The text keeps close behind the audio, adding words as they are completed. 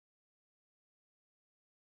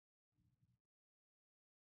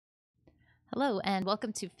Hello, and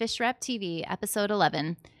welcome to Fish Wrap TV, episode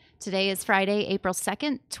 11. Today is Friday, April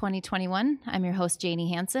 2nd, 2021. I'm your host,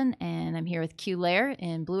 Janie Hansen, and I'm here with Q Lair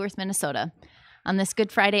in Blue Earth, Minnesota. On this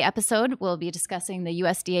Good Friday episode, we'll be discussing the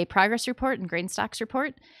USDA progress report and grain stocks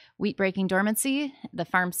report, wheat breaking dormancy, the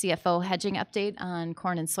farm CFO hedging update on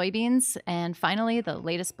corn and soybeans, and finally, the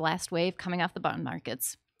latest blast wave coming off the bond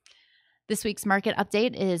markets. This week's market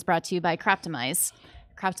update is brought to you by Croptimize.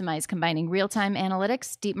 Croptimize combining real-time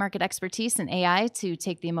analytics, deep market expertise, and AI to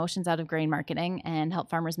take the emotions out of grain marketing and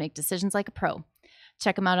help farmers make decisions like a pro.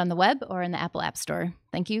 Check them out on the web or in the Apple App Store.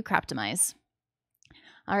 Thank you, Croptimize.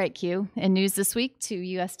 All right, Q. In news this week, 2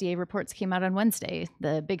 USDA reports came out on Wednesday.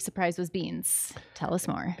 The big surprise was beans. Tell us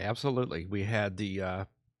more. Absolutely. We had the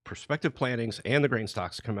prospective plantings and the grain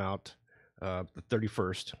stocks come out the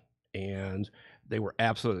 31st, and they were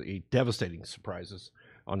absolutely devastating surprises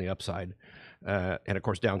on the upside. And of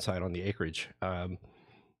course, downside on the acreage.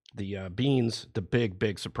 The beans, the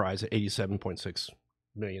big surprise at 87.6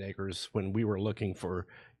 million acres when we were looking for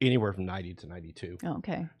anywhere from 90 to 92. Oh,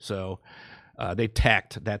 okay. So they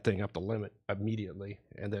tacked that thing up the limit immediately.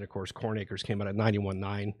 And then, of course, corn acres came out at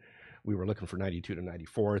 91.9. We were looking for 92 to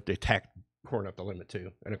 94. They tacked corn up the limit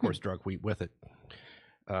too. And of course, drug wheat with it.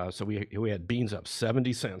 So we had beans up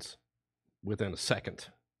 70 cents within a second.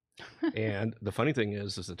 And the funny thing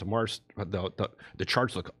is that the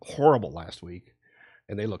charts look horrible last week,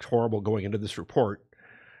 and they looked horrible going into this report.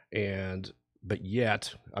 But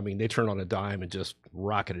yet, I mean, they turned on a dime and just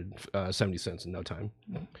rocketed 70 cents in no time.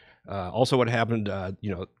 Also, what happened,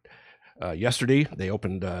 yesterday they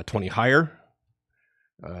opened 20 higher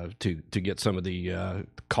to get some of the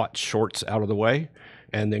caught shorts out of the way,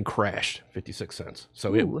 and then crashed 56 cents.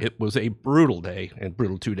 So it was a brutal day and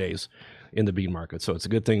brutal 2 days in the bean market. So it's a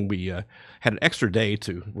good thing we had an extra day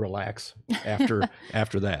to relax after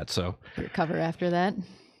that. So recover after that.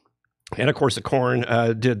 And of course, the corn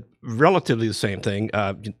did relatively the same thing.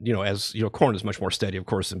 Corn is much more steady, of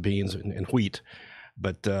course, than beans and wheat,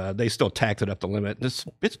 but they still tacked it up the limit.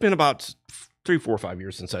 It's been about 3, 4, 5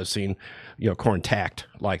 years since I've seen corn tacked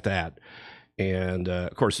like that. And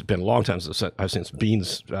of course, it's been a long time since I've seen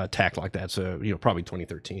beans tacked like that. So probably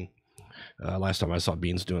 2013. Last time I saw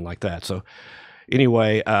beans doing like that. So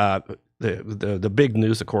anyway, the big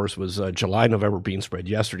news, of course, was July-November bean spread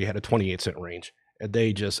yesterday had a 28-cent range. And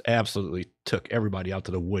they just absolutely took everybody out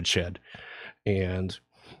to the woodshed. And,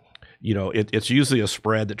 it's usually a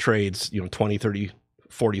spread that trades, 20, 30,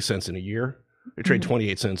 40 cents in a year. They trade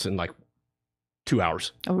 28 cents in like 2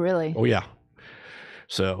 hours. Oh, really? Oh, yeah.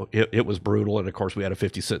 So it was brutal. And of course, we had a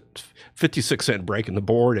 56 cent break in the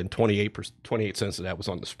board, and 28 cents of that was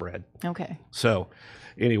on the spread. Okay. So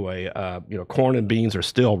anyway, corn and beans are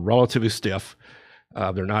still relatively stiff.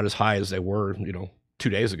 They're not as high as they were, 2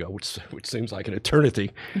 days ago, which seems like an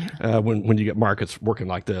eternity when you get markets working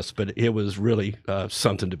like this. But it was really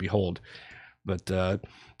something to behold. But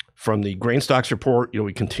from the grain stocks report,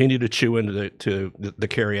 we continue to chew into the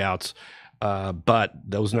carryouts, but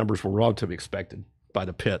those numbers were relatively expected by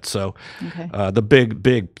the pit. So the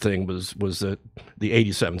big thing was the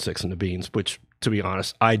 87.6 in the beans, which, to be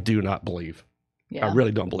honest, I do not believe. Yeah. I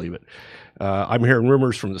really don't believe it. I'm hearing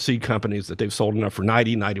rumors from the seed companies that they've sold enough for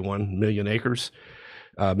 91 million acres,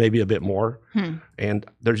 maybe a bit more. And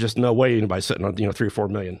there's just no way anybody's sitting on 3 or 4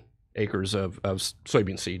 million acres of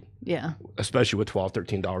soybean seed. Yeah. Especially with $12,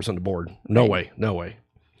 $13 on the board. No way.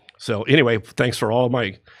 So anyway, thanks for all of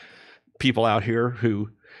my people out here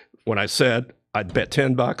who, when I said I'd bet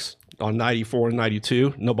 $10 on 94 and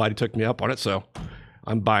 92, nobody took me up on it. So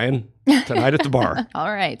I'm buying tonight at the bar. All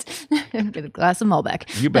right. Get a glass of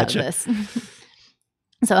Malbec. You betcha.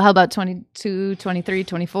 So how about 22, 23,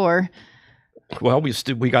 24? Well,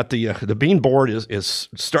 we got the bean board is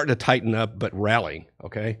starting to tighten up, but rallying.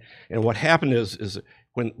 Okay. And what happened is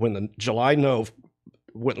when the July NOV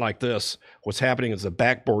went like this, what's happening is the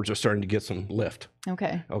backboards are starting to get some lift.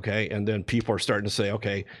 Okay. And then people are starting to say,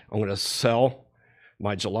 okay, I'm going to sell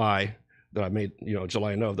my July that I made,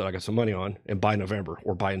 July NOV that I got some money on, and buy November,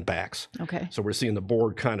 or buy in backs. Okay. So we're seeing the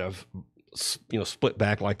board kind of, split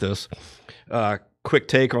back like this. Quick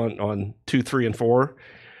take on 2, 3, and 4.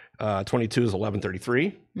 22 is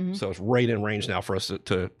 1133. So it's right in range now for us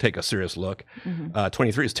to take a serious look.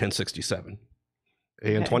 23 is 1067.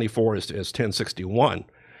 And 24 is 1061.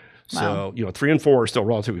 So, 3 and 4 are still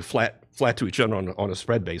relatively flat to each other on a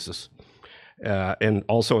spread basis. And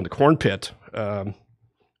also in the corn pit,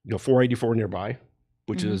 484 nearby,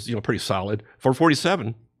 which is, pretty solid.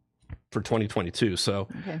 447 for 2022. So,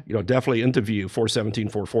 definitely into view, 417,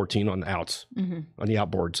 414 on the outs, on the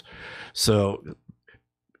outboards. So,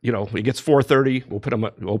 it gets 430. We'll put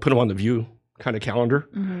them on the view kind of calendar.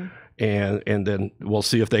 and then we'll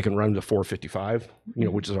see if they can run to 455,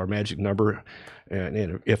 which is our magic number,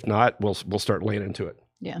 and if not, we'll start laying into it.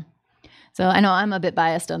 Yeah. So I know I'm a bit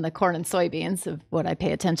biased on the corn and soybeans of what I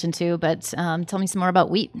pay attention to, but tell me some more about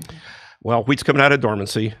wheat. Well, wheat's coming out of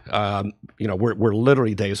dormancy. We're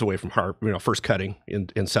literally days away from first cutting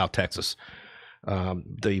in South Texas.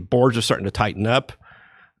 The boards are starting to tighten up.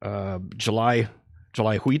 July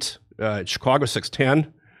wheat, Chicago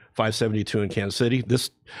 610, 572 in Kansas City. This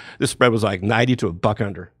spread was like 90 to $1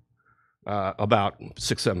 under about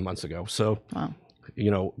 6-7 months ago. So, wow.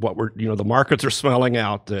 The markets are smelling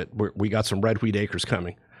out that we got some red wheat acres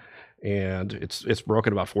coming, and it's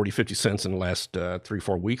broken about 40-50 cents in the last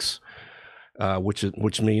 3-4 weeks,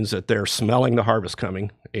 which means that they're smelling the harvest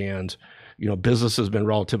coming, and business has been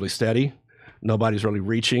relatively steady. Nobody's really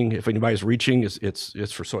reaching. If anybody's reaching, it's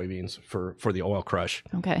for soybeans for the oil crush.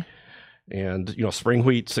 Okay. And spring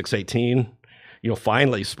wheat 618.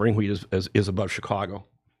 Finally spring wheat is above Chicago.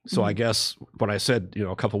 So I guess what I said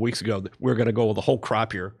a couple of weeks ago, that we're going to go with the whole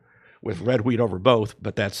crop here with red wheat over both,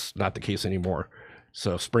 but that's not the case anymore.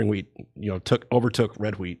 So spring wheat overtook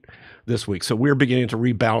red wheat this week. So we're beginning to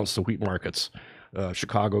rebalance the wheat markets,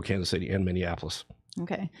 Chicago, Kansas City, and Minneapolis.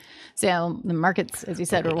 Okay. So the markets, as you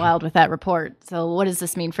said, were wild with that report. So what does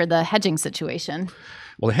this mean for the hedging situation?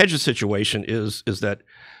 Well, the hedging situation is that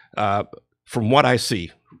from what I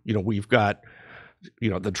see, we've got,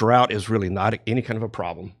 the drought is really not any kind of a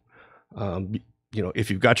problem.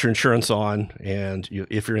 If you've got your insurance on, and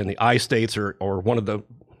if you're in the I states or one of the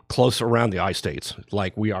close around the I states,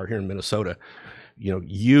 like we are here in Minnesota,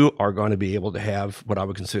 you are going to be able to have what I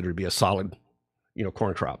would consider to be a solid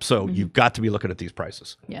corn crop. So you've got to be looking at these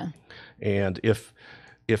prices. Yeah. And if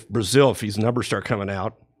Brazil, if these numbers start coming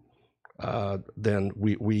out, then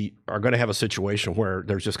we are going to have a situation where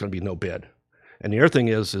there's just going to be no bid. And the other thing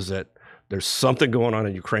is that there's something going on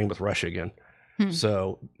in Ukraine with Russia again.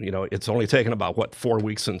 So, it's only taken about 4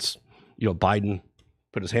 weeks since, Biden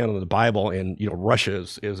put his hand on the Bible, and, Russia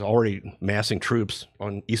is already massing troops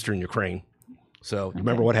on eastern Ukraine. So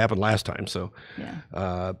remember what happened last time. So,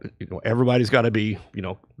 everybody's got to be,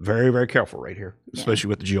 very, very careful right here, especially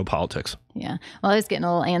with the geopolitics. Yeah. Well, I was getting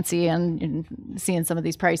a little antsy and seeing some of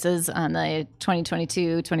these prices on the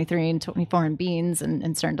 2022, 23, and 24 in beans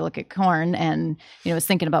and starting to look at corn. And, I was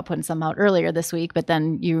thinking about putting some out earlier this week, but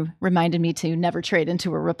then you reminded me to never trade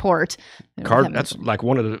into a report. That's like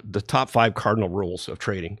one of the top 5 cardinal rules of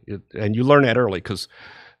trading. And you learn that early, because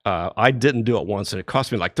I didn't do it once, and it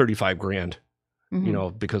cost me like $35,000.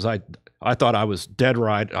 Because I thought I was dead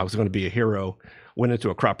right. I was going to be a hero. Went into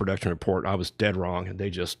a crop production report. I was dead wrong, and they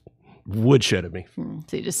just woodshedded me.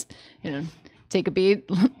 So you just, take a beat,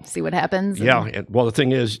 see what happens. Yeah. Well, the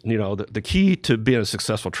thing is, the key to being a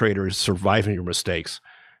successful trader is surviving your mistakes.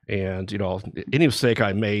 And, any mistake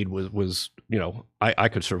I made was I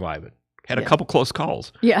could survive it. Had a couple close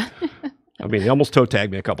calls. Yeah. I mean, they almost toe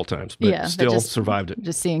tagged me a couple times, but still survived it.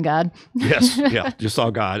 Just seeing God. Yes, just saw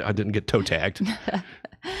God. I didn't get toe tagged.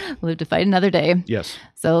 Live to fight another day. Yes.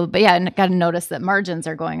 So, but I got to notice that margins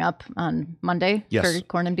are going up on Monday for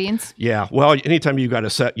corn and beans. Yeah. Well, anytime you got to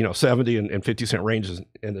set 70 and 50 cent ranges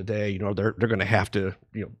in the day, they're going to have to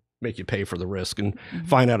make you pay for the risk and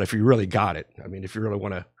find out if you really got it. I mean, if you really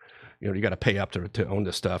want to, you got to pay up to own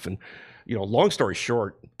this stuff. And long story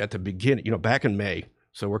short, at the beginning, back in May.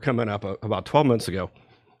 So we're coming up about 12 months ago.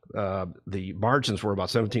 The margins were about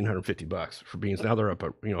 $1,750 for beans. Now they're up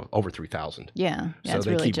at over 3,000. Yeah, so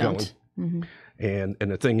they really keep jumped. going. And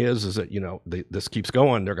the thing is that this keeps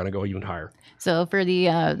going. They're going to go even higher. So for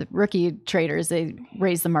the rookie traders, they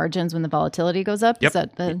raise the margins when the volatility goes up. Yep. Is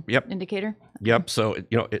that the indicator? Yep. So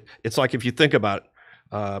it's like, if you think about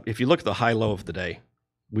if you look at the high low of the day,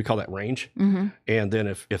 we call that range. And then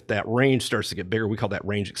if that range starts to get bigger, we call that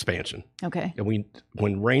range expansion. Okay. And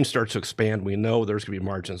when range starts to expand, we know there's going to be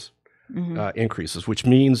margins increases, which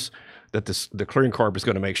means that the clearing corp is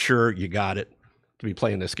going to make sure you got it to be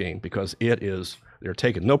playing this game, because they're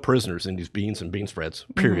taking no prisoners in these beans and bean spreads,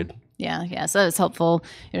 period. Yeah. So it's helpful,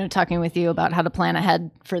 talking with you about how to plan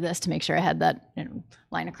ahead for this to make sure I had that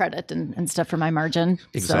line of credit and stuff for my margin.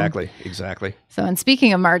 Exactly. So, and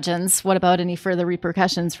speaking of margins, what about any further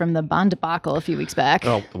repercussions from the bond debacle a few weeks back?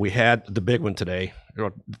 Oh, we had the big one today.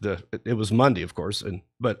 It was Monday, of course,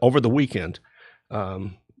 but over the weekend,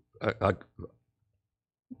 the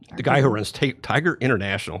guy who runs Tiger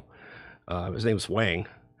International, his name is Wang,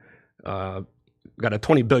 got a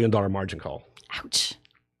 $20 billion margin call. Ouch.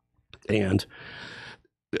 And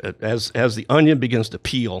as the onion begins to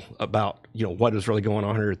peel about what is really going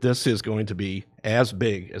on here, this is going to be as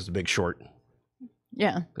big as the Big Short.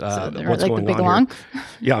 Yeah. So they're what's like going the big on long. here.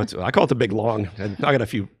 Yeah, I call it the big long, and I got a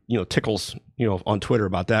few tickles on Twitter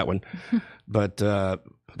about that one. But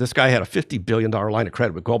this guy had a $50 billion line of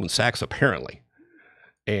credit with Goldman Sachs apparently,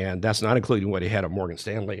 and that's not including what he had at Morgan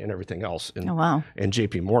Stanley and everything else, and Oh, wow. and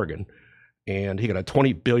J.P. Morgan, and he got a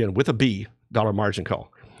 $20 billion with a B dollar margin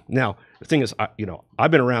call. Now the thing is,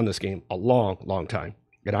 I've been around this game a long time,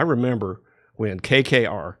 and I remember when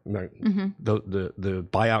KKR, the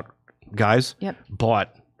buyout guys, Yep.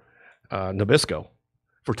 bought Nabisco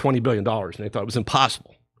for $20 billion, and they thought it was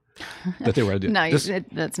impossible that they were going to do No, this.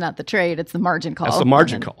 that's not the trade. It's the margin call. That's the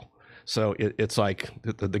margin call. So it's like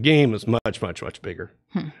the game is much bigger.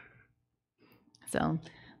 So, all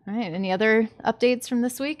right. Any other updates from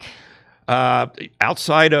this week?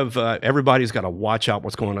 Outside of everybody's got to watch out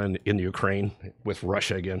what's going on in Ukraine with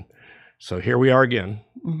Russia again. So here we are again.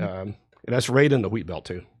 And that's right in the wheat belt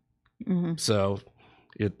too. So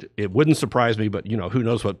it wouldn't surprise me, but who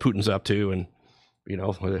knows what Putin's up to, and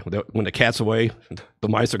when the cat's away, the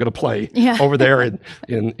mice are going to play over there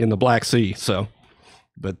in the Black Sea. So,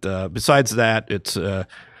 but besides that, it's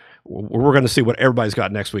we're going to see what everybody's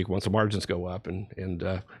got next week once the margins go up and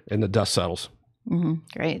the dust settles.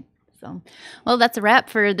 Great. So, well, that's a wrap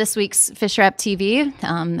for this week's Fish Wrap TV.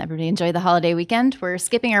 Everybody enjoy the holiday weekend. We're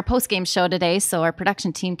skipping our post-game show today, so our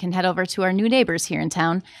production team can head over to our new neighbors here in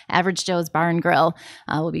town, Average Joe's Bar and Grill.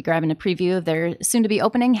 We'll be grabbing a preview of their soon-to-be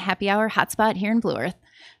opening happy hour hotspot here in Blue Earth.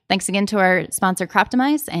 Thanks again to our sponsor,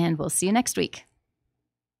 Croptimize, and we'll see you next week.